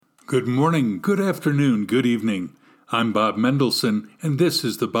Good morning, good afternoon, good evening. I'm Bob Mendelson, and this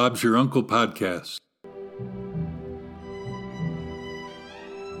is the Bob's Your Uncle podcast.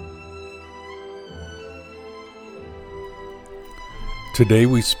 Today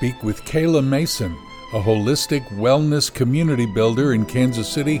we speak with Kayla Mason, a holistic wellness community builder in Kansas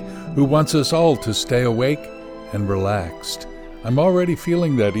City who wants us all to stay awake and relaxed. I'm already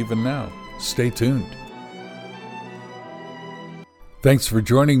feeling that even now. Stay tuned. Thanks for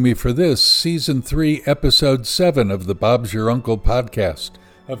joining me for this, Season 3, Episode 7 of the Bob's Your Uncle podcast.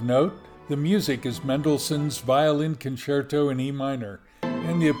 Of note, the music is Mendelssohn's Violin Concerto in E minor,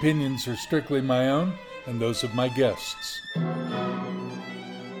 and the opinions are strictly my own and those of my guests.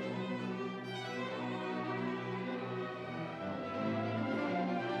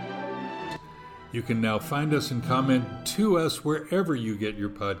 You can now find us and comment to us wherever you get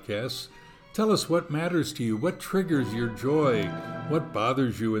your podcasts. Tell us what matters to you, what triggers your joy, what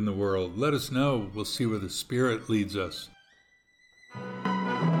bothers you in the world. Let us know. We'll see where the Spirit leads us.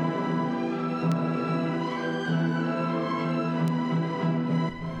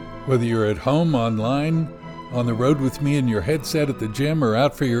 Whether you're at home, online, on the road with me in your headset at the gym, or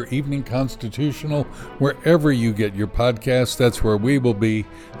out for your evening constitutional, wherever you get your podcast, that's where we will be.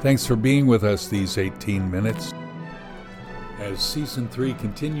 Thanks for being with us these 18 minutes. As Season 3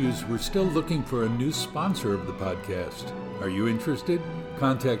 continues, we're still looking for a new sponsor of the podcast. Are you interested?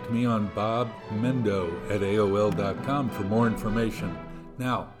 Contact me on bobmendo@aol.com for more information.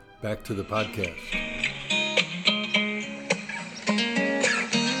 Now, back to the podcast.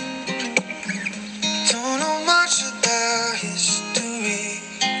 Don't know much about history.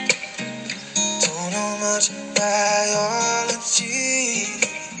 Don't know much biology.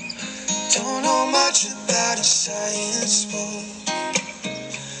 Don't know much about a science book.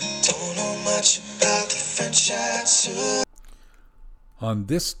 Don't know much about the French answer. On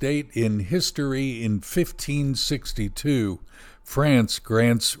this date in history in 1562, France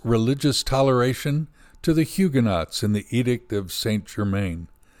grants religious toleration to the Huguenots in the Edict of Saint-Germain.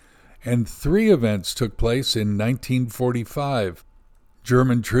 And 3 events took place in 1945.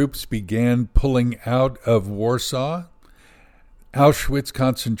 German troops began pulling out of Warsaw. Auschwitz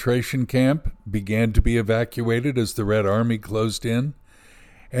concentration camp began to be evacuated as the Red Army closed in,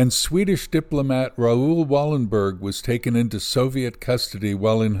 and Swedish diplomat Raoul Wallenberg was taken into Soviet custody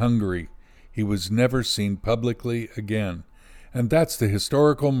while in Hungary. He was never seen publicly again. And that's the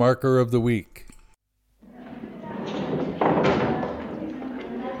historical marker of the week.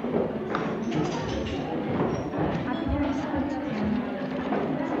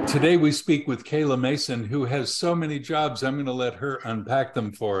 Today we speak with Kayla Mason, who has so many jobs. I'm going to let her unpack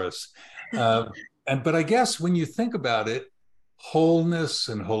them for us. But I guess when you think about it, wholeness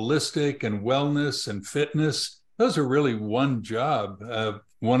and holistic and wellness and fitness, those are really one job,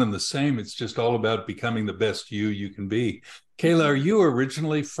 one and the same. It's just all about becoming the best you can be. Kayla, are you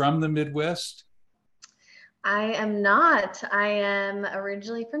originally from the Midwest? I am not. I am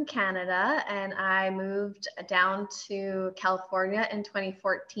originally from Canada, and I moved down to California in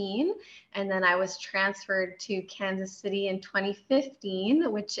 2014, and then I was transferred to Kansas City in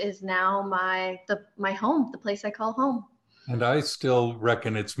 2015, which is now my home, the place I call home. And I still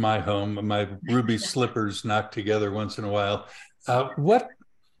reckon it's my home. My ruby slippers knock together once in a while. What,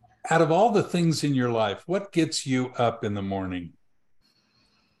 out of all the things in your life, what gets you up in the morning?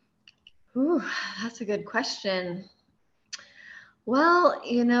 Ooh, that's a good question. Well,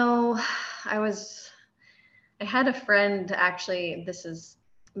 I had a friend, actually, this is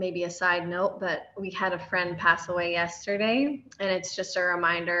maybe a side note, but we had a friend pass away yesterday, and it's just a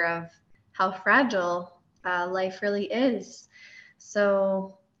reminder of how fragile life really is.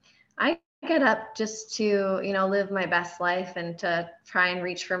 So I get up just to, live my best life and to try and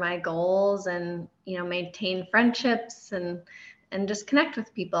reach for my goals and, maintain friendships and just connect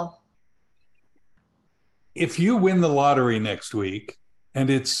with people. If you win the lottery next week and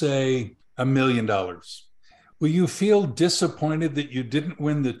it's, say, $1 million, will you feel disappointed that you didn't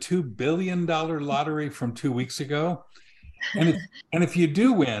win the $2 billion lottery from 2 weeks ago? And if you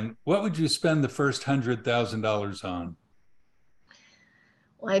do win, what would you spend the first $100,000 on?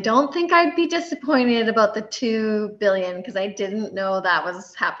 Well, I don't think I'd be disappointed about the 2 billion because I didn't know that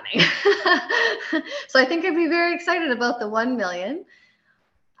was happening. So I think I'd be very excited about the 1 million.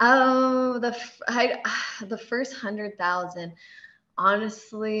 The first 100,000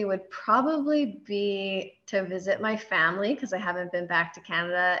 honestly would probably be to visit my family because I haven't been back to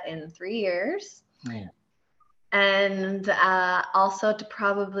Canada in 3 years. Yeah. And also to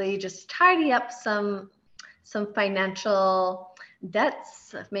probably just tidy up some financial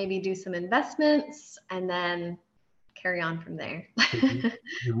debts, maybe do some investments, and then carry on from there.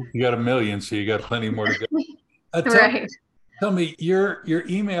 You got a million, so you got plenty more to go. Tell Right. tell me, your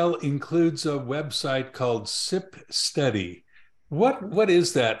email includes a website called Sip Steady. What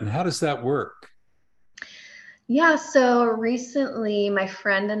is that, and how does that work? Yeah, so recently my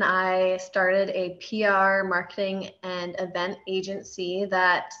friend and I started a PR marketing and event agency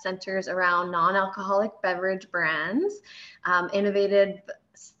that centers around non-alcoholic beverage brands, innovative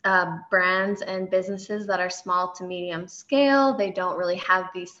brands and businesses that are small to medium scale. They don't really have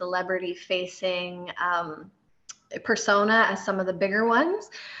the celebrity facing persona as some of the bigger ones.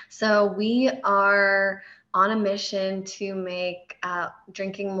 So we are on a mission to make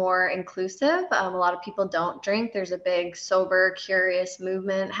drinking more inclusive. A lot of people don't drink. There's a big sober, curious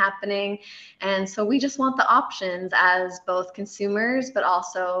movement happening. And so we just want the options as both consumers, but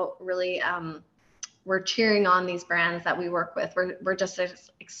also really we're cheering on these brands that we work with. We're just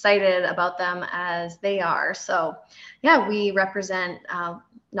as excited about them as they are. So yeah, we represent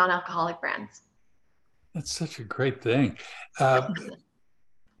non-alcoholic brands. That's such a great thing. Uh,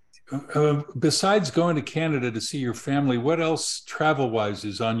 Besides going to Canada to see your family, what else travel-wise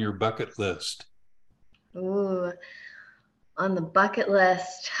is on your bucket list? Ooh, on the bucket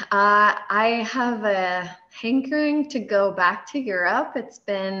list, I have a hankering to go back to Europe.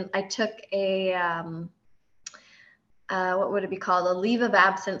 I took a, what would it be called? A leave of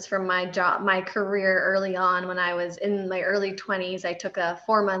absence from my job, my career early on when I was in my early 20s. I took a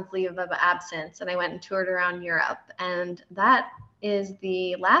 4-month leave of absence and I went and toured around Europe. And that is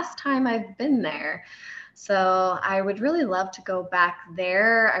the last time I've been there. So I would really love to go back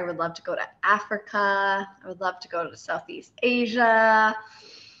there. I would love to go to Africa. I would love to go to Southeast Asia.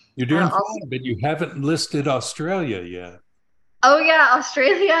 You're doing Also, fine, but you haven't listed Australia yet. oh yeah,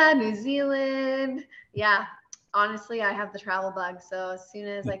 Australia, New Zealand. Yeah, honestly, I have the travel bug. So as soon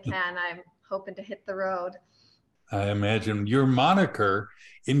as I can, I'm hoping to hit the road. I imagine your moniker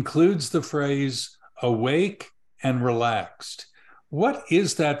includes the phrase awake and relaxed. What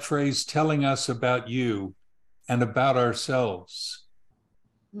is that phrase telling us about you and about ourselves?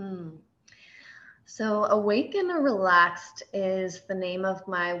 Hmm. So, Awaken or Relaxed is the name of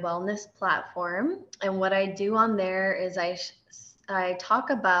my wellness platform. And what I do on there is I talk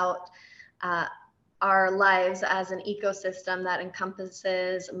about uh, our lives as an ecosystem that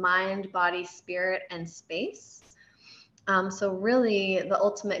encompasses mind, body, spirit, and space. So really, the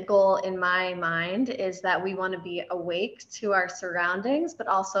ultimate goal in my mind is that we want to be awake to our surroundings, but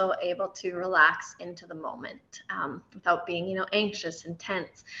also able to relax into the moment without being, anxious and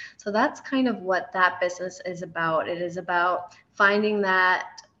tense. So that's kind of what that business is about. It is about finding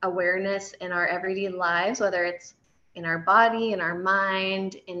that awareness in our everyday lives, whether it's in our body, in our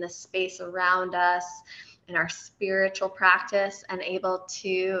mind, in the space around us, in our spiritual practice, and able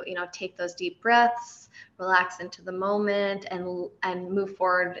to, take those deep breaths, relax into the moment, and move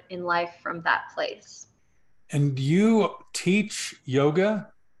forward in life from that place. And you teach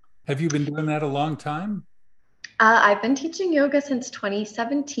yoga? Have you been doing that a long time? I've been teaching yoga since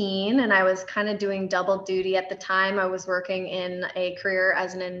 2017, and I was kind of doing double duty at the time. I was working in a career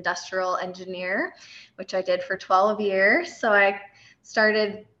as an industrial engineer, which I did for 12 years. So I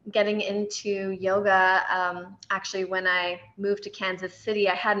started getting into yoga actually when I moved to Kansas City.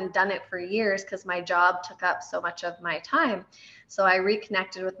 I hadn't done it for years because my job took up so much of my time. So I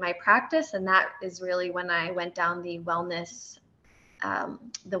reconnected with my practice, and that is really when I went down the wellness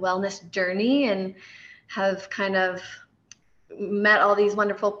journey, and have kind of met all these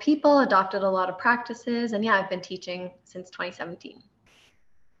wonderful people, adopted a lot of practices, and yeah, I've been teaching since 2017.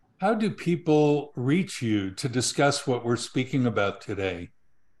 How do people reach you to discuss what we're speaking about today?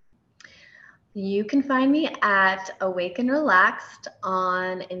 You can find me at Awake and Relaxed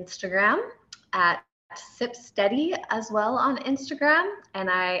on Instagram, at Sip Steady as well on Instagram, and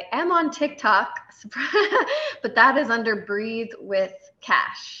I am on TikTok, but that is under Breathe with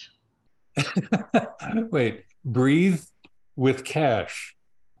Cash. Wait, breathe with cash.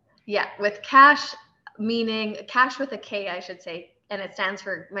 Yeah, with Cash, meaning Cash with a K, I should say. And it stands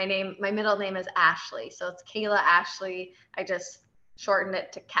for my name. My middle name is Ashley. So it's Kayla Ashley. I just shortened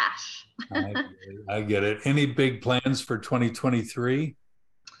it to Cash. I get it. Any big plans for 2023?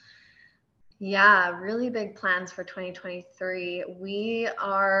 Yeah, really big plans for 2023. We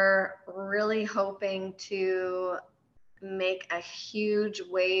are really hoping to make a huge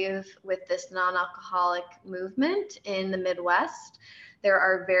wave with this non-alcoholic movement in the Midwest. There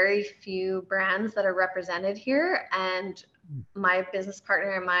are very few brands that are represented here, and my business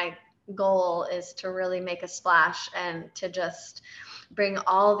partner and my goal is to really make a splash and to just bring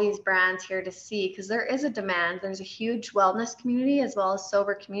all these brands here to see, because there is a demand. There's a huge wellness community as well as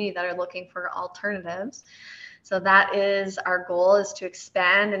sober community that are looking for alternatives. So that is our goal, is to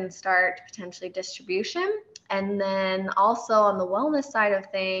expand and start potentially distribution. And then also on the wellness side of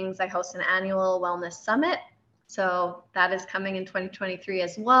things, I host an annual wellness summit. So that is coming in 2023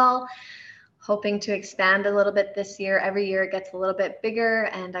 as well. Hoping to expand a little bit this year. Every year it gets a little bit bigger,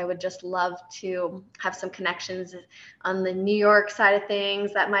 and I would just love to have some connections on the New York side of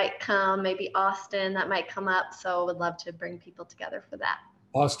things that might come, maybe Austin that might come up. So would love to bring people together for that.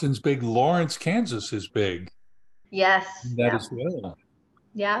 Austin's big. Lawrence, Kansas is big. Yes. That Yeah. as well.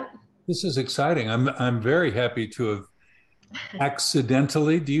 Yeah. This is exciting. I'm very happy to have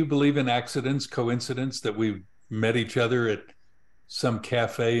accidentally, do you believe in accidents, coincidence that we met each other at some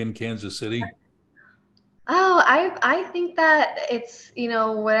cafe in Kansas City? Oh, I think that it's,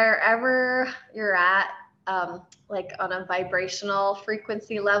 wherever you're at, like on a vibrational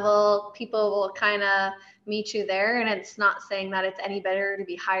frequency level, people will kind of meet you there. And it's not saying that it's any better to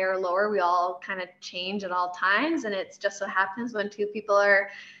be higher or lower. We all kind of change at all times. And it's just so happens when two people are,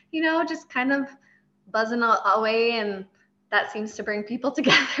 just kind of buzzing away, and that seems to bring people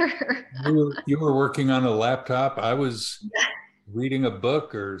together. You were working on a laptop. I was reading a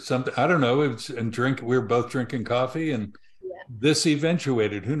book or something. I don't know. It was and drink. We were both drinking coffee, and Yeah. this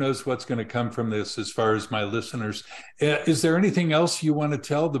eventuated. Who knows what's going to come from this as far as my listeners? Is there anything else you want to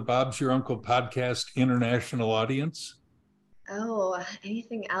tell the Bob's Your Uncle podcast international audience? Oh,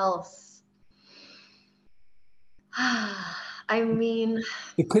 anything else? I mean,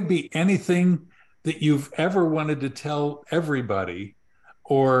 It could be anything that you've ever wanted to tell everybody,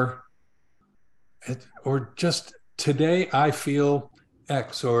 or or just today I feel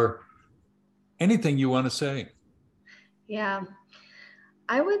X, or anything you want to say. yeah,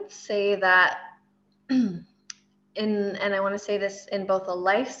 I would say that and I want to say this in both a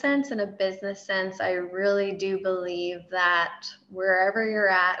life sense and a business sense, I really do believe that wherever you're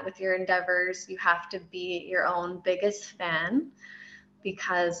at with your endeavors, you have to be your own biggest fan,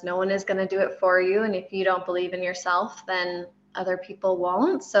 because no one is going to do it for you. And if you don't believe in yourself, then other people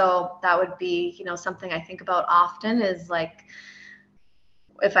won't. So that would be, something I think about often, is like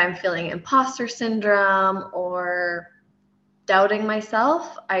if I'm feeling imposter syndrome or doubting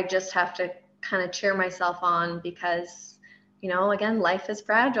myself, I just have to kind of cheer myself on, because, again, life is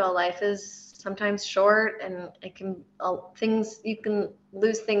fragile. Life is sometimes short, and it can, you can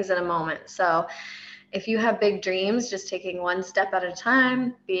lose things in a moment. So if you have big dreams, just taking one step at a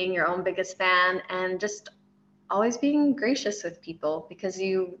time, being your own biggest fan, and just always being gracious with people, because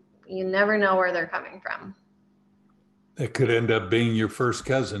you never know where they're coming from. That could end up being your first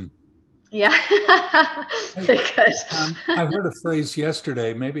cousin. Yeah. Because I heard a phrase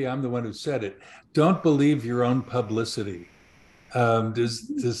yesterday. Maybe I'm the one who said it. Don't believe your own publicity.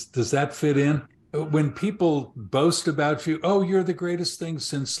 Does that fit in? When people boast about you, oh, you're the greatest thing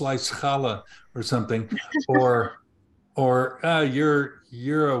since sliced challah or something, or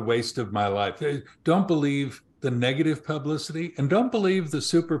you're a waste of my life. Don't believe the negative publicity, and don't believe the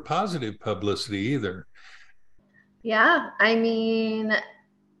super positive publicity either. yeah, I mean,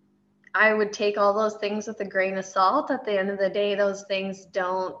 I would take all those things with a grain of salt. At the end of the day, those things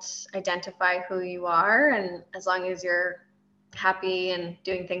don't identify who you are. And as long as you're happy and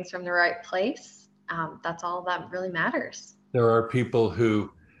doing things from the right place, that's all that really matters. There are people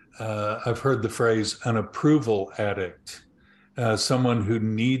who, I've heard the phrase, an approval addict, someone who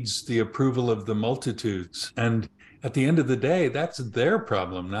needs the approval of the multitudes. And at the end of the day, that's their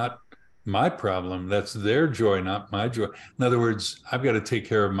problem, not my problem. That's their joy, not my joy. In other words, I've got to take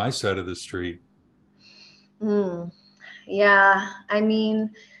care of my side of the street. Mm, yeah, I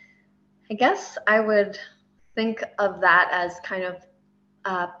mean, I guess I would think of that as kind of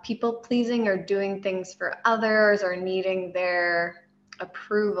people pleasing, or doing things for others, or needing their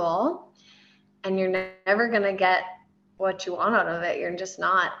approval. And you're never going to get what you want out of it. You're just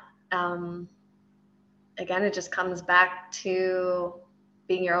not. Again, it just comes back to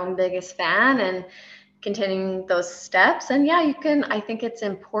being your own biggest fan and continuing those steps. And yeah, I think it's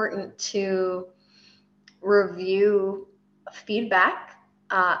important to review feedback,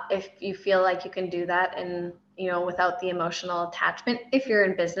 if you feel like you can do that, and without the emotional attachment, if you're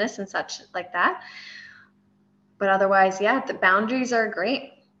in business and such like that. But otherwise, yeah, the boundaries are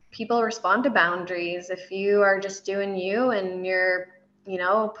great. People respond to boundaries. If you are just doing you, and you're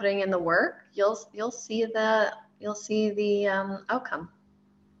putting in the work, you'll see the outcome.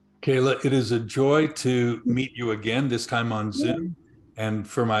 Kayla, it is a joy to meet you again, this time on Zoom. And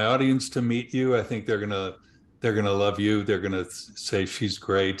for my audience to meet you, I think they're gonna love you. They're gonna say she's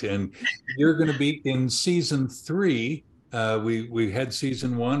great. And you're gonna be in season 3. We had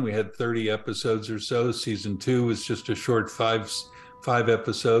season 1, we had 30 episodes or so. Season 2 was just a short five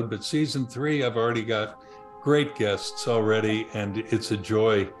episode, but season 3, I've already got great guests already, and it's a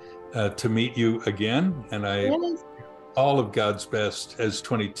joy to meet you again. And Yes. all of God's best as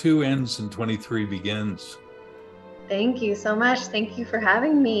 22 ends and 23 begins. Thank you so much. Thank you for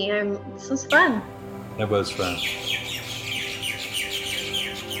having me. This was fun. That was fun.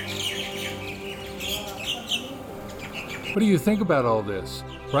 What do you think about all this?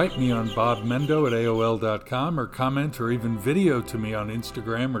 Write me on bobmendo@aol.com, or comment or even video to me on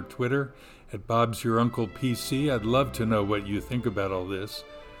Instagram or Twitter at bobsyourUnclePC. I'd love to know what you think about all this.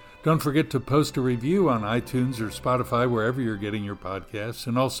 Don't forget to post a review on iTunes or Spotify, wherever you're getting your podcasts.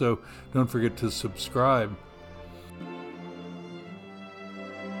 And also, don't forget to subscribe.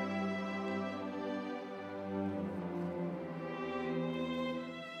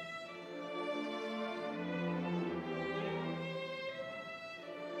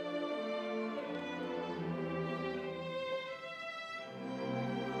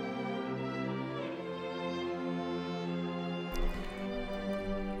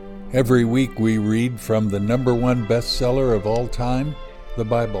 Every week we read from the #1 bestseller of all time, the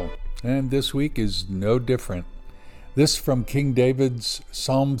Bible, and this week is no different. This from King David's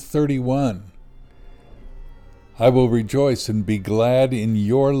Psalm 31. I will rejoice and be glad in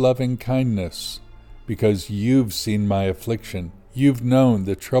your loving kindness, because you've seen my affliction. You've known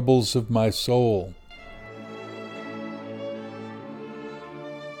the troubles of my soul.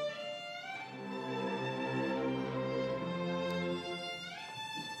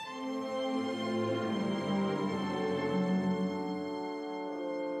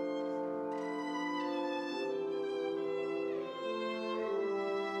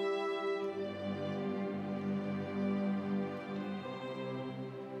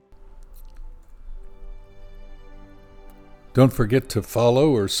 Don't forget to follow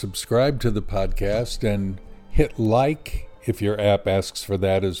or subscribe to the podcast, and hit like if your app asks for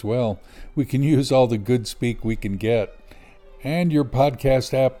that as well. We can use all the good speak we can get. And your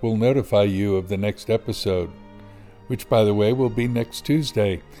podcast app will notify you of the next episode, which, by the way, will be next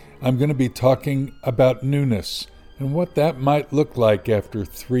Tuesday. I'm going to be talking about newness and what that might look like after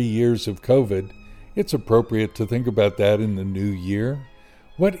 3 years of COVID. It's appropriate to think about that in the new year.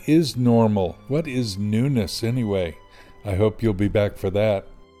 What is normal? What is newness anyway? I hope you'll be back for that.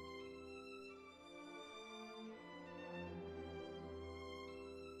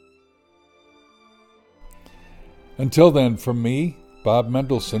 Until then, from me, Bob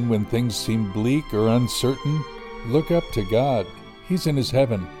Mendelson, when things seem bleak or uncertain, look up to God. He's in his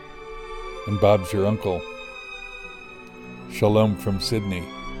heaven. And Bob's your uncle. Shalom from Sydney.